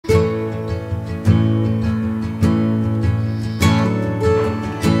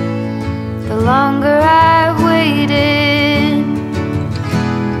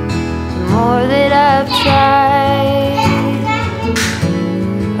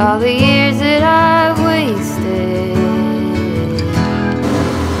all the years that I've wasted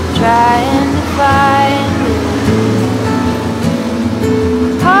trying to find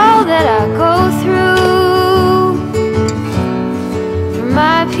all that I go through for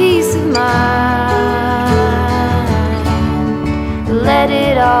my peace of mind. Let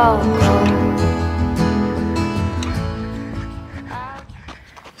it all go.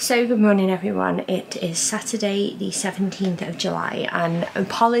 So good morning everyone, it is Saturday the 17th of July and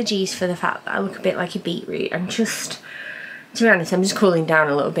apologies for the fact that I look a bit like a beetroot. I'm just, to be honest, I'm just cooling down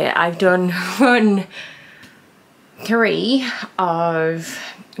a little bit. I've done run 3 of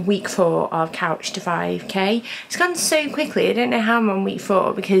week 4 of Couch to 5k. It's gone so quickly. I don't know how I'm on week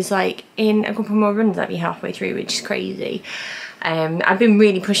 4 because like in a couple more runs I'll be halfway through, which is crazy. I've been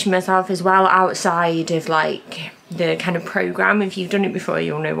really pushing myself as well outside of like the kind of program. If you've done it before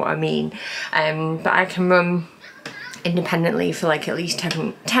you'll know what I mean. But I can run independently for like at least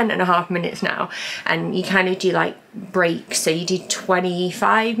 10 and a half minutes now, and you kind of do like breaks, so you do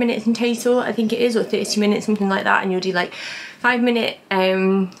 25 minutes in total I think it is, or 30 minutes, something like that, and you'll do like 5-minute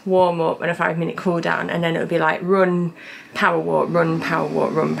warm up and a 5-minute cool down, and then it'll be like run, power walk, run, power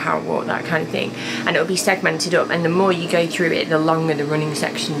walk, run, power walk, that kind of thing, and it'll be segmented up, and the more you go through it the longer the running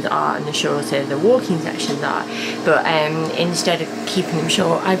sections are and the shorter the walking sections are. But instead of keeping them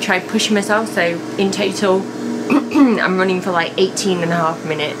short, I've tried pushing myself, so in total I'm running for like 18 and a half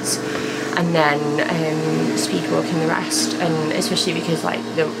minutes and then speed walking the rest, and especially because like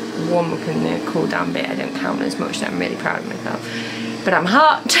the warm up and the cool down bit I don't count as much, so I'm really proud of myself. But I'm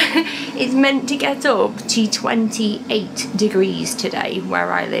hot. It's meant to get up to 28 degrees today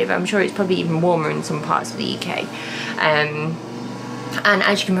where I live. I'm sure it's probably even warmer in some parts of the UK. And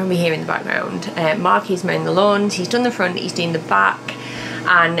as you can probably hear in the background, Mark is mowing the lawns, he's done the front, he's doing the back,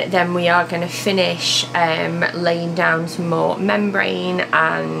 and then we are going to finish laying down some more membrane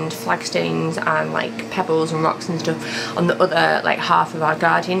and flagstones and like pebbles and rocks and stuff on the other like half of our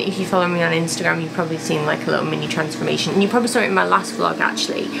garden. If you follow me on Instagram you've probably seen like a little mini transformation, and you probably saw it in my last vlog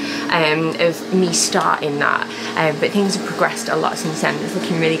actually, of me starting that, but things have progressed a lot since then. It's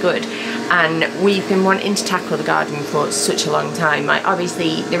looking really good, and we've been wanting to tackle the garden for such a long time. Like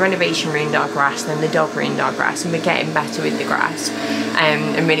obviously the renovation ruined our grass, then the dog ruined our grass, and we're getting better with the grass.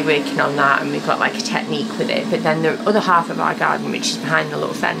 I'm really working on that, and we've got like a technique with it. But then the other half of our garden, which is behind the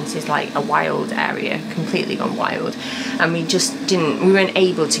little fence, is like a wild area, completely gone wild, and we weren't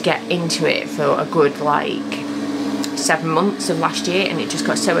able to get into it for a good like 7 months of last year, and it just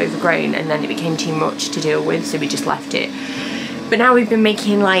got so overgrown and then it became too much to deal with, so we just left it. But now we've been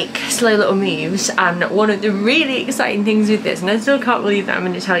making like slow little moves, and one of the really exciting things with this, and I still can't believe that I'm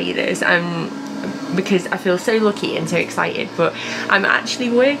going to tell you this, because I feel so lucky and so excited, but I'm actually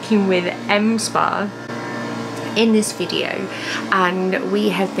working with MSPA in this video, and we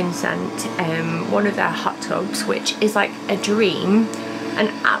have been sent one of their hot tubs, which is like a dream, an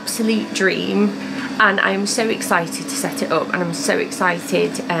absolute dream, and I'm so excited to set it up, and I'm so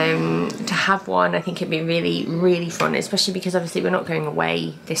excited to have one. I think it'd be really, really fun, especially because obviously we're not going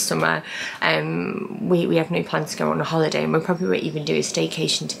away this summer. We have no plans to go on a holiday, and we'll probably won't even do a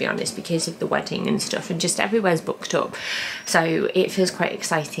staycation, to be honest, because of the wedding and stuff, and just everywhere's booked up. So it feels quite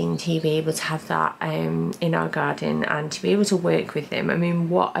exciting to be able to have that in our garden and to be able to work with them. I mean,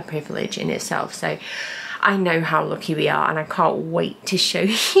 what a privilege in itself. So I know how lucky we are, and I can't wait to show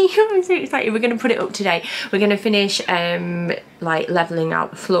you. I'm so excited. We're going to put it up today. We're going to finish like leveling out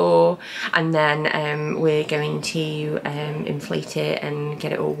the floor, and then we're going to inflate it and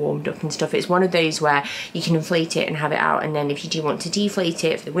get it all warmed up and stuff. It's one of those where you can inflate it and have it out, and then if you do want to deflate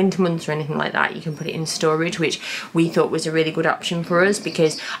it for the winter months or anything like that, you can put it in storage, which we thought was a really good option for us,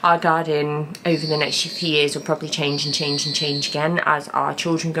 because our garden over the next few years will probably change and change and change again as our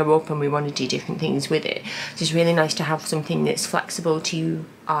children grow up and we want to do different things with it. So it's really nice to have something that's flexible to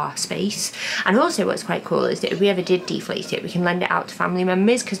our space. And also what's quite cool is that if we ever did deflate it, we can lend it out to family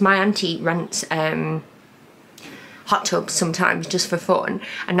members, because my auntie rents hot tubs sometimes just for fun,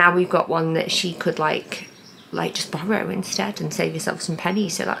 and now we've got one that she could like just borrow instead and save yourself some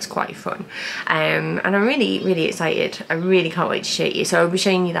pennies, so that's quite fun. And I'm really excited. I really can't wait to show you, so I'll be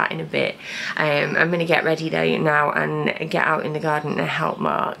showing you that in a bit. I'm gonna get ready though now and get out in the garden and help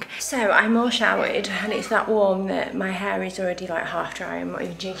Mark. So I'm all showered, and it's that warm that my hair is already like half dry. I'm not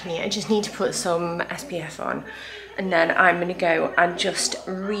even joking here. I just need to put some SPF on, and then I'm gonna go and just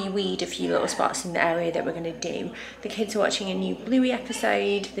reweed a few little spots in the area that we're gonna do. The kids are watching a new Bluey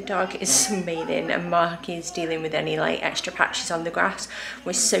episode, the dog is sunbathing, and Mark is dealing with any like extra patches on the grass.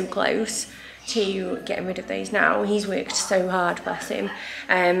 We're so close to getting rid of those now. He's worked so hard, bless him.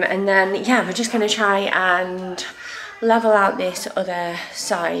 And then yeah, we're just gonna try and level out this other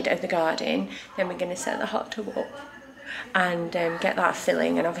side of the garden, then we're going to set the hot tub up and get that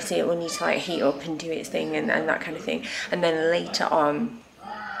filling, and obviously it will need to like heat up and do its thing and that kind of thing. And then later on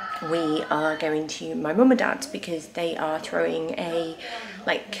we are going to my mum and dad's because they are throwing a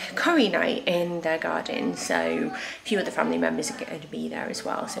like curry night in their garden, so a few other family members are going to be there as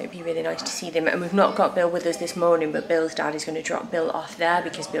well, so it'd be really nice to see them. And we've not got Bill with us this morning, but Bill's dad is going to drop Bill off there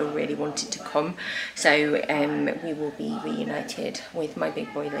because Bill really wanted to come, so we will be reunited with my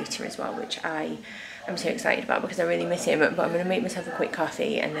big boy later as well, which I'm so excited about because I really miss him. But I'm going to make myself a quick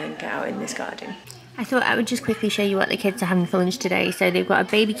coffee and then get out in this garden. I thought I would just quickly show you what the kids are having for lunch today. So they've got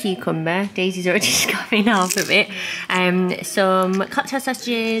a baby cucumber, Daisy's already scoffing half of it, some cocktail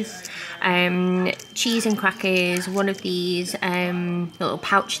sausages, cheese and crackers, one of these little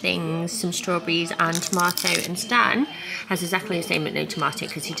pouch things, some strawberries and tomato. And Stan has exactly the same but no tomato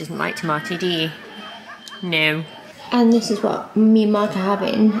because he doesn't like tomato, do you? No. And this is what me and Mark are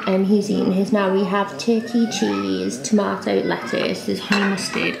having. He's eating his now. We have turkey, cheese, tomato, lettuce, there's honey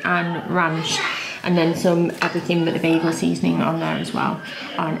mustard and ranch, and then some everything but the bagel seasoning on there as well,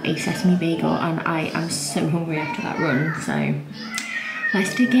 on a sesame bagel. And I am so hungry after that run, so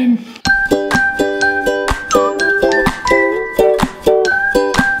let's dig in.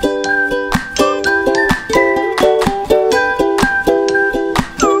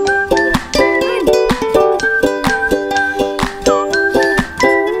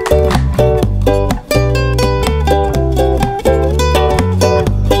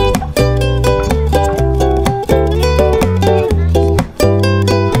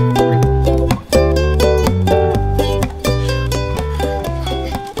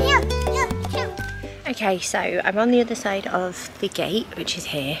 Okay, so I'm on the other side of the gate, which is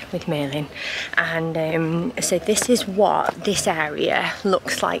here with Merlin, and so this is what this area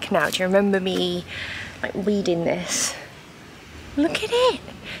looks like now. Do you remember me like weeding this? Look at it!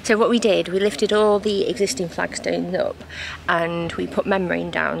 So what we did, we lifted all the existing flagstones up and we put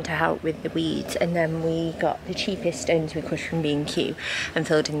membrane down to help with the weeds, and then we got the cheapest stones we could from B&Q and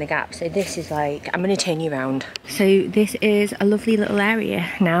filled in the gap. So this is like, I'm going to turn you around. So this is a lovely little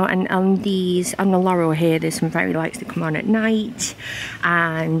area now, and on the laurel here there's some fairy lights that come on at night,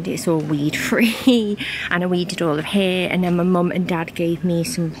 and it's all weed free. And I weeded all of here, and then my mum and dad gave me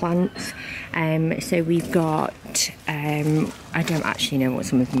some plants. So we've got, I don't actually know what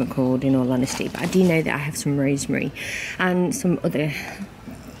some of them are called in all honesty, but I do know that I have some rosemary and some other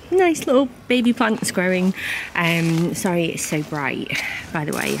nice little baby plants growing. Sorry it's so bright, by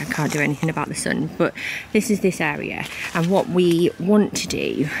the way, I can't do anything about the sun, but this is this area, and what we want to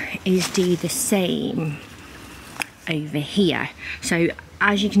do is do the same over here. So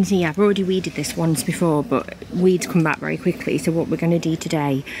as you can see, I've already weeded this once before, but weeds come back very quickly. So what we're going to do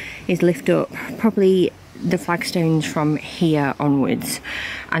today is lift up probably the flagstones from here onwards,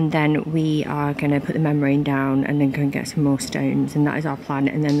 and then we are going to put the membrane down and then go and get some more stones, and that is our plan.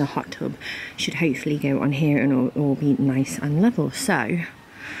 And then the hot tub should hopefully go on here and all be nice and level. So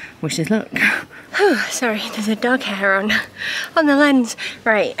wish us luck. Oh, sorry, there's a dog hair on the lens.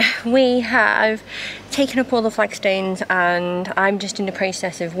 Right, we have taken up all the flagstones and I'm just in the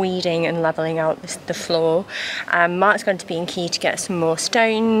process of weeding and levelling out the floor. Mark's going to B&Q to get some more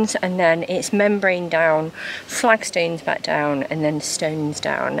stones, and then it's membrane down, flagstones back down, and then stones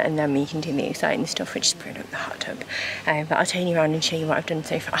down, and then we can do the exciting stuff, which is putting up the hot tub. But I'll turn you around and show you what I've done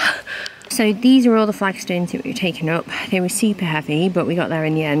so far. So these are all the flagstones that we've taken up. They were super heavy, but we got there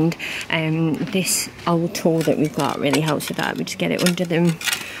in the end. This old tool that we've got really helps with that. We just get it under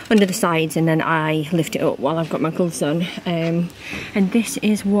the sides, and then I lift it up while I've got my gloves on. And this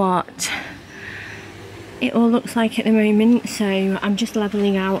is what it all looks like at the moment. So I'm just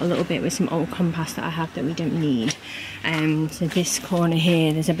levelling out a little bit with some old compass that I have that we don't need. So this corner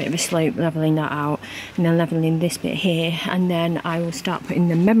here, there's a bit of a slope, levelling that out, and then levelling this bit here, and then I will start putting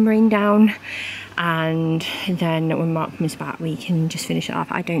the membrane down, and then when Mark comes back we can just finish it off.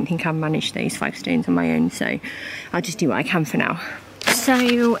 I don't think I'll manage those flagstones on my own, so I'll just do what I can for now.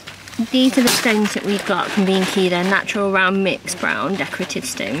 So these are the stones that we've got from B&Q. They're natural round mixed brown decorative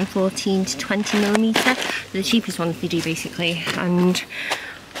stone, 14 to 20mm. The cheapest ones they do basically, and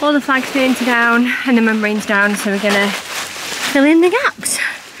all the flagstones are down and the membrane's down, so we're gonna fill in the gaps,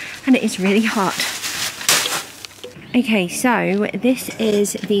 and it is really hot. Okay, so this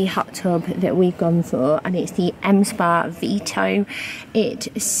is the hot tub that we've gone for, and it's the MSPA Vito. It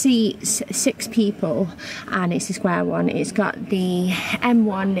seats 6 people and it's a square one. It's got the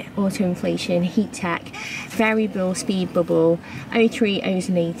M1 auto inflation, heat tech, variable speed bubble, O3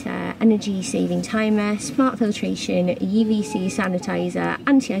 ozonator, energy saving timer, smart filtration, UVC sanitizer,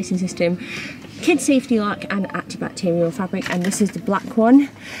 anti-icing system, kid safety lock and antibacterial fabric, and this is the black one.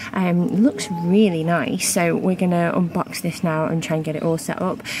 It looks really nice, so we're gonna unbox this now and try and get it all set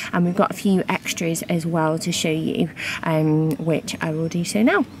up, and we've got a few extras as well to show you, which I will do so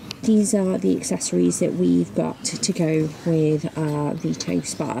now. These are the accessories that we've got to go with our Veto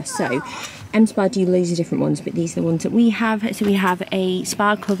spa. So MSPA do loads of different ones, but these are the ones that we have. So we have a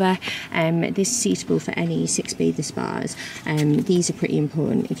spa cover. This is suitable for any 6-bather spas. These are pretty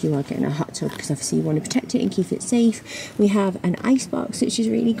important if you are getting a hot tub, because obviously you want to protect it and keep it safe. We have an ice box, which is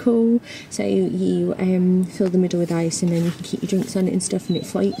really cool. So you fill the middle with ice and then you can keep your drinks on it and stuff, and it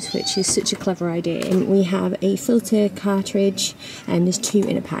floats, which is such a clever idea. And we have a filter cartridge, and there's 2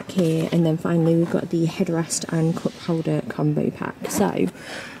 in a pack here. And then finally we've got the headrest and cup holder combo pack. So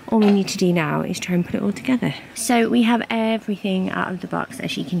all we need to do now is try and put it all together. So we have everything out of the box,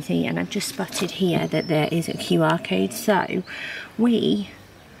 as you can see, and I've just spotted here that there is a QR code. So we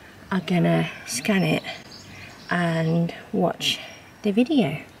are gonna scan it and watch the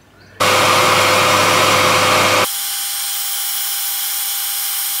video.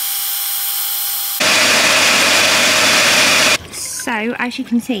 So as you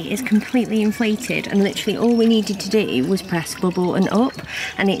can see, it's completely inflated, and literally all we needed to do was press bubble and up,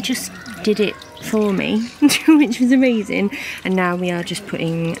 and it just did it for me, which was amazing. And now we are just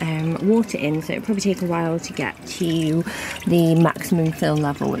putting water in, so it'll probably take a while to get to the maximum fill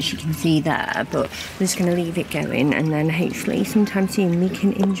level, which you can see there, but we're just going to leave it going, and then hopefully sometime soon we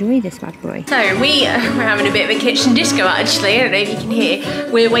can enjoy this bad boy. So we're having a bit of a kitchen disco actually. I don't know if you can hear.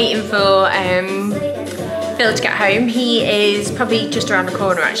 We're waiting for Phil to get home. He is probably just around the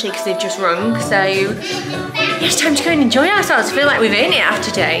corner actually, because they've just rung. So it's time to go and enjoy ourselves. I feel like we've earned it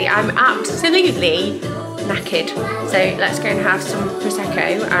after today. I'm absolutely knackered. So let's go and have some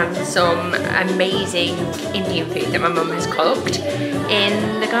Prosecco and some amazing Indian food that my mum has cooked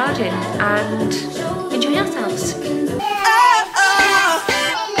in the garden and enjoy ourselves.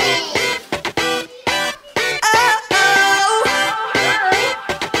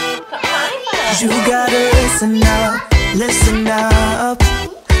 You gotta listen up.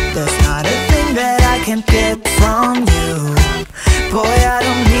 There's not a thing that I can't get from you. Boy, I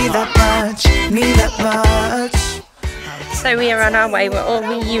don't need that much. So we are on our way, we're all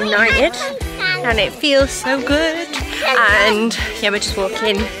reunited, and it feels so good. And yeah, we're just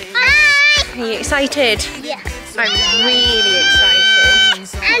walking. Are you excited? Yeah. I'm really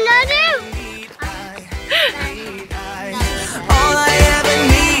excited. And I do. All I ever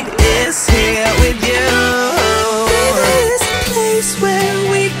need is here with you. There's a place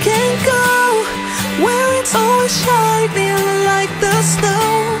where we can go, where it's always shining like the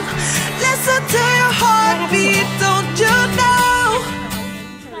snow. Listen to your heartbeat, don't you know?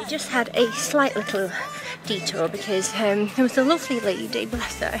 We just had a slight little detour because there was a lovely lady,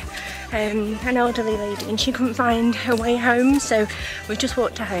 bless her, an elderly lady, and she couldn't find her way home, so we just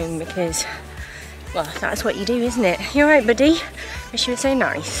walked her home because, well, that's what you do, isn't it? You alright, buddy? But she was so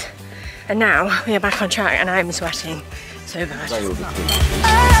nice. And now we are back on track and I'm sweating so bad. Have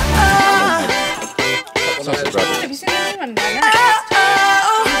you seen anyone by now?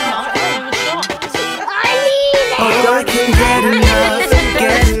 Oh, I can get enough.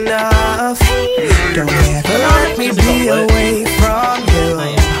 Don't ever let me be away from you.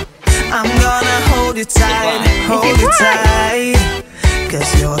 I'm gonna hold you tight,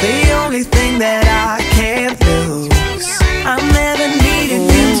 cause you're the only thing that I can't lose. I'm never needing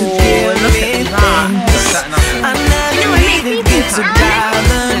you to give me things. I never needed you to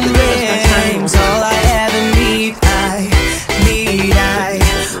diamond rings. All I ever need,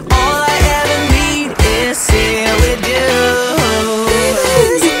 all I ever need is here with you.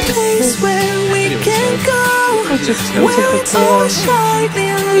 There's a place where we can go, where it's all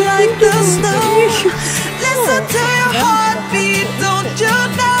shining like the snow. Listen to your heartbeat, don't you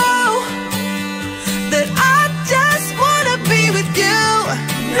know that I just wanna be with you.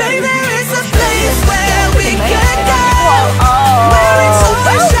 Baby, there is a place where we can go, where it's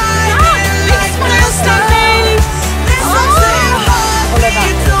all shining like the snow. Listen to your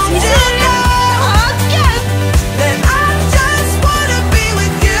heartbeat, don't you know that I just wanna be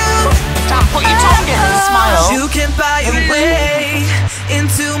with you. Don't put your tongue in and smile. You can buy your way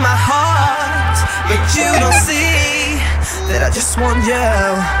into my heart, but you don't see that I just want you.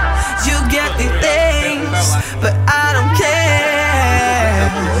 You get the things, but I don't care.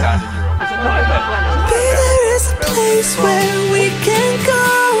 Baby, there is a place where we can go,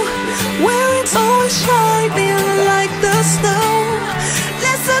 where it's all shining like the snow.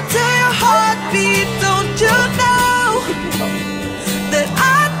 Listen to your heartbeat, don't you know that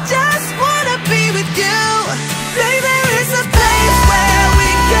I just wanna be with you. Baby, there is a place where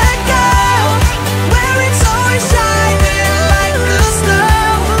we can go,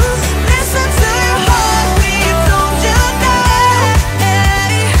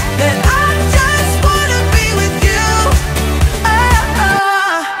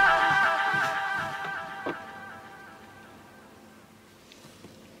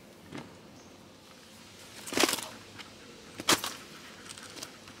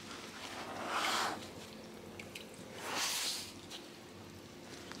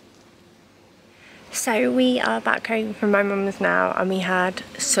 So we are back home from my mum's now, and we had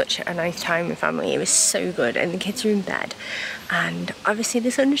such a nice time with family. It was so good, and the kids are in bed, and obviously the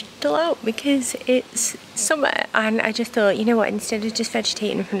sun's still out because it's summer. And I just thought, you know what, instead of just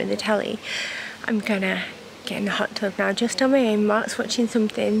vegetating in front of the telly, I'm gonna get in the hot tub now just on my own. Mark's watching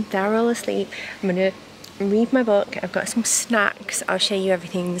something, they're all asleep. I'm gonna read my book. I've got some snacks. I'll show you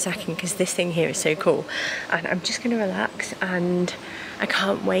everything in a second because this thing here is so cool, and I'm just gonna relax, and I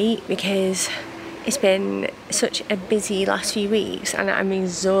can't wait because it's been such a busy last few weeks and I'm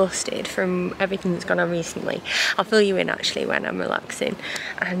exhausted from everything that's gone on recently. I'll fill you in actually when I'm relaxing,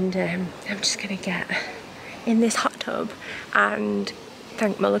 and I'm just gonna get in this hot tub and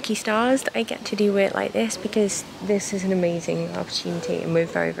thank my lucky stars that I get to do work like this, because this is an amazing opportunity and we're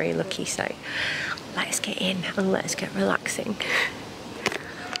very, very lucky. So let's get in and let's get relaxing.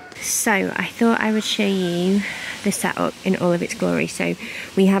 So I thought I would show you the setup in all of its glory. So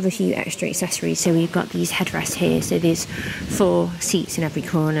we have a few extra accessories. So we've got these headrests here. So there's 4 seats in every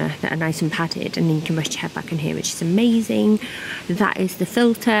corner that are nice and padded, and then you can rest your head back in here, which is amazing. That is the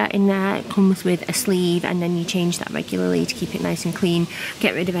filter in there. It comes with a sleeve, and then you change that regularly to keep it nice and clean,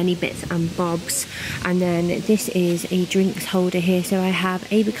 get rid of any bits and bobs. And then this is a drinks holder here. So I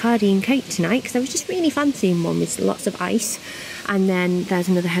have a Bacardi and Coke tonight because I was just really fancying one with lots of ice. And then there's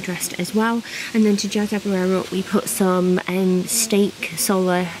another headrest as well, and then to jazz everywhere up we put some stake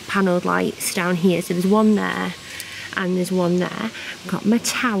solar panelled lights down here. So there's one there and there's one there. Got my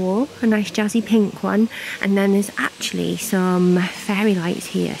towel, a nice jazzy pink one, and then there's actually some fairy lights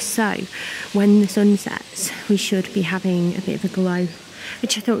here, so when the sun sets we should be having a bit of a glow,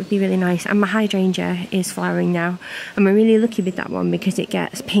 which I thought would be really nice. And my hydrangea is flowering now, and we're really lucky with that one because it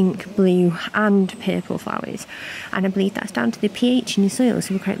gets pink, blue and purple flowers, and I believe that's down to the pH in the soil,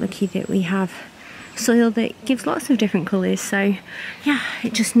 so we're quite lucky that we have soil that gives lots of different colours. So yeah,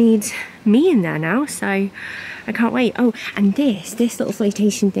 it just needs me in there now, so I can't wait. Oh, and this little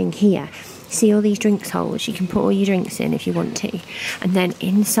flotation thing here, see all these drinks holes, you can put all your drinks in if you want to, and then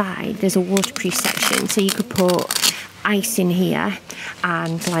inside there's a waterproof section, so you could put ice in here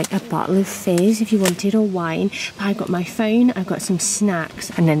and like a bottle of fizz if you wanted, or wine. But I've got my phone, I've got some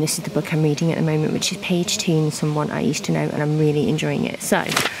snacks, and then this is the book I'm reading at the moment, which is Page 2 in Someone I Used to Know, and I'm really enjoying it. So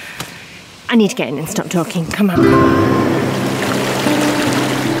I need to get in and stop talking. Come on.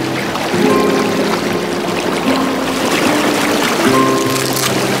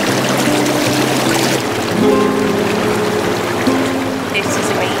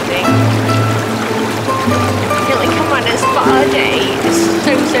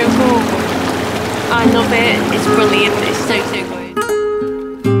 I love it, it's brilliant, it's so good.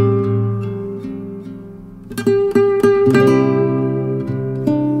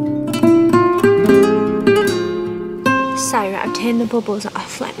 So I've turned the bubbles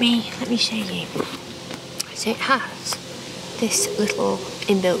off, let me show you. So it has this little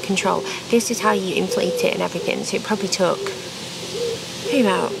inbuilt control. This is how you inflate it and everything, so it probably took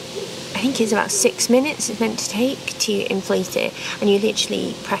about, I think it's about 6 minutes it's meant to take to inflate it, and you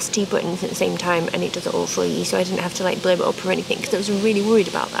literally press 2 buttons at the same time and it does it all for you, so I didn't have to like blow it up or anything because I was really worried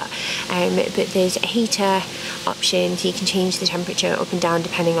about that. But there's a heater option, so you can change the temperature up and down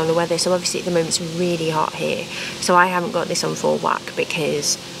depending on the weather. So obviously at the moment it's really hot here, so I haven't got this on full whack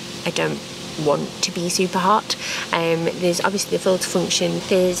because I don't want to be super hot. There's obviously the filter function,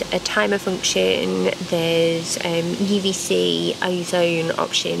 there's a timer function, there's UVC, ozone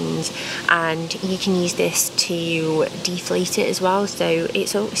options, and you can use this to deflate it as well, so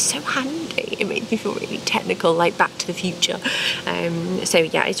it's so handy. It makes me feel really technical, like Back to the Future. So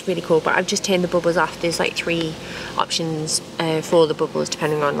yeah, it's really cool. But I've just turned the bubbles off. There's like 3 options for the bubbles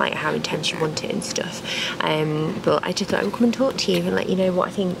depending on like how intense you want it and stuff. But I just thought I would come and talk to you and let you know what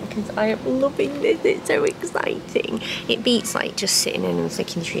I think, because I am loving this. It's so exciting. It beats like just sitting in and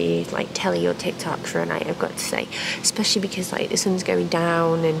flicking through like telly or TikTok for a night, I've got to say, especially because like the sun's going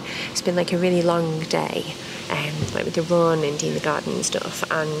down and it's been like a really long day, like with the run and doing the garden and stuff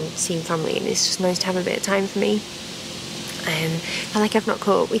and seeing family, and it's just nice to have a bit of time for me. I feel like I've not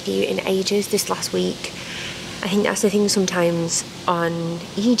caught up with you in ages this last week. I think that's the thing, sometimes on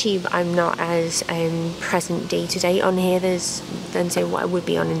YouTube I'm not as present day to day on here than say what I would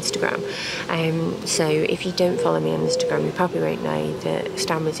be on Instagram. So if you don't follow me on Instagram you probably won't know that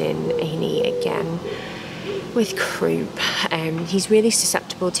Stan was in A&E again with croup. He's really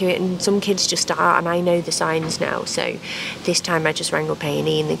susceptible to it, and some kids just are, and I know the signs now. So this time I just rang up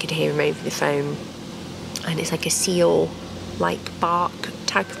A&E and they could hear him over the phone, and it's like a seal like bark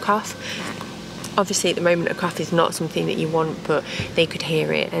type of cough. Obviously at the moment a cough is not something that you want, but they could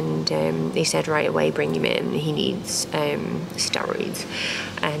hear it, and they said right away, bring him in, he needs steroids.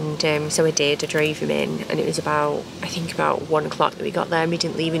 And so I did. I drove him in, and it was about, I think about 1 o'clock that we got there, and we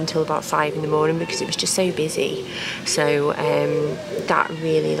didn't leave until about 5 in the morning because it was just so busy. So that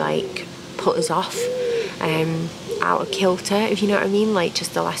really like put us off, out of kilter, if you know what I mean. Like,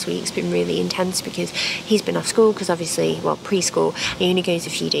 just the last week's been really intense because he's been off school, because obviously, well, preschool, he only goes a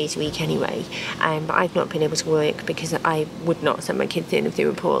few days a week anyway, but I've not been able to work because I would not send my kids in if they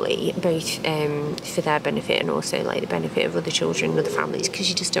were poorly, both for their benefit and also like the benefit of other children and other families, because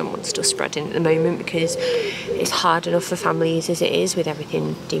you just don't want stuff spreading at the moment, because it's hard enough for families as it is with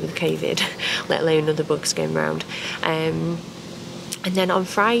everything to do with COVID, let alone other bugs going around. And then on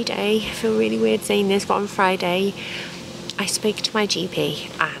Friday, I feel really weird saying this, but on Friday I spoke to my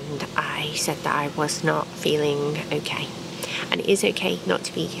GP and I said that I was not feeling okay. And it is okay not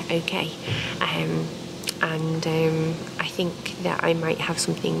to be okay. I think that I might have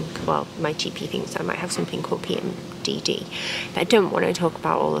something, well, my GP thinks I might have something called PMDD. But I don't want to talk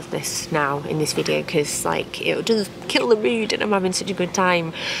about all of this now in this video because like it'll just kill the mood and I'm having such a good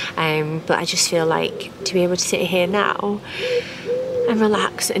time. But I just feel like to be able to sit here now and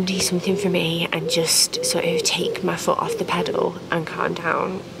relax and do something for me and just sort of take my foot off the pedal and calm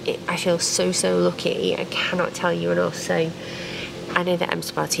down, I feel so lucky. I cannot tell you enough. So I know the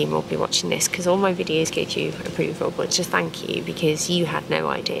MSPA team will be watching this because all my videos go to approval, but just thank you because you had no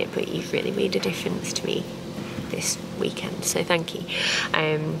idea, but you've really made a difference to me this weekend, so thank you.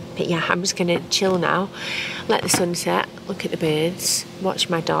 But yeah, I'm just gonna chill now, let the sun set, look at the birds, watch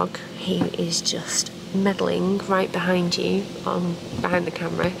my dog. He is just meddling right behind you behind the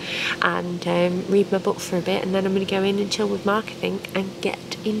camera, and read my book for a bit, and then I'm going to go in and chill with Mark, I think, and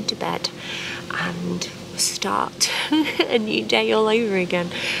get into bed and start a new day all over again.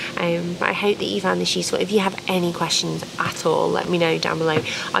 But I hope that you found this useful. If you have any questions at all, let me know down below.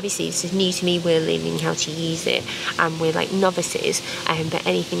 Obviously this is new to me, we're learning how to use it and we're like novices, but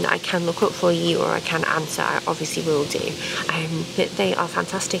anything that I can look up for you or I can answer, I obviously will do. But they are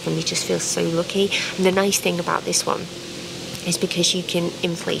fantastic and we just feel so lucky. And the nice thing about this one is because you can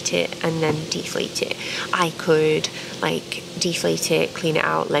inflate it and then deflate it. I could like deflate it, clean it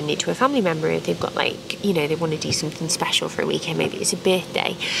out, lend it to a family member if they've got like, you know, they want to do something special for a weekend, maybe it's a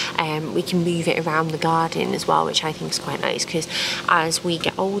birthday. We can move it around the garden as well, which I think is quite nice because as we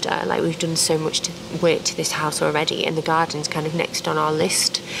get older, like we've done so much work to this house already and the garden's kind of next on our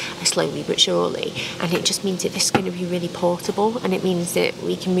list, slowly but surely, and it just means that this is going to be really portable, and it means that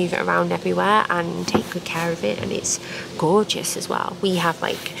we can move it around everywhere and take good care of it, and it's gorgeous as well. We have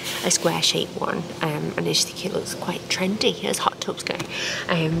like a square shaped one, and I just think it looks quite trendy as hot tubs go.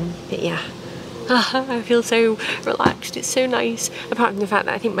 But yeah, I feel so relaxed. It's so nice, apart from the fact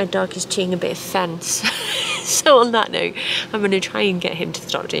that I think my dog is chewing a bit of fence. So on that note, I'm going to try and get him to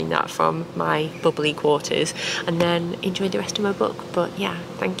stop doing that from my bubbly quarters and then enjoy the rest of my book. But yeah,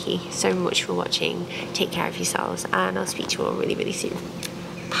 thank you so much for watching. Take care of yourselves and I'll speak to you all really soon.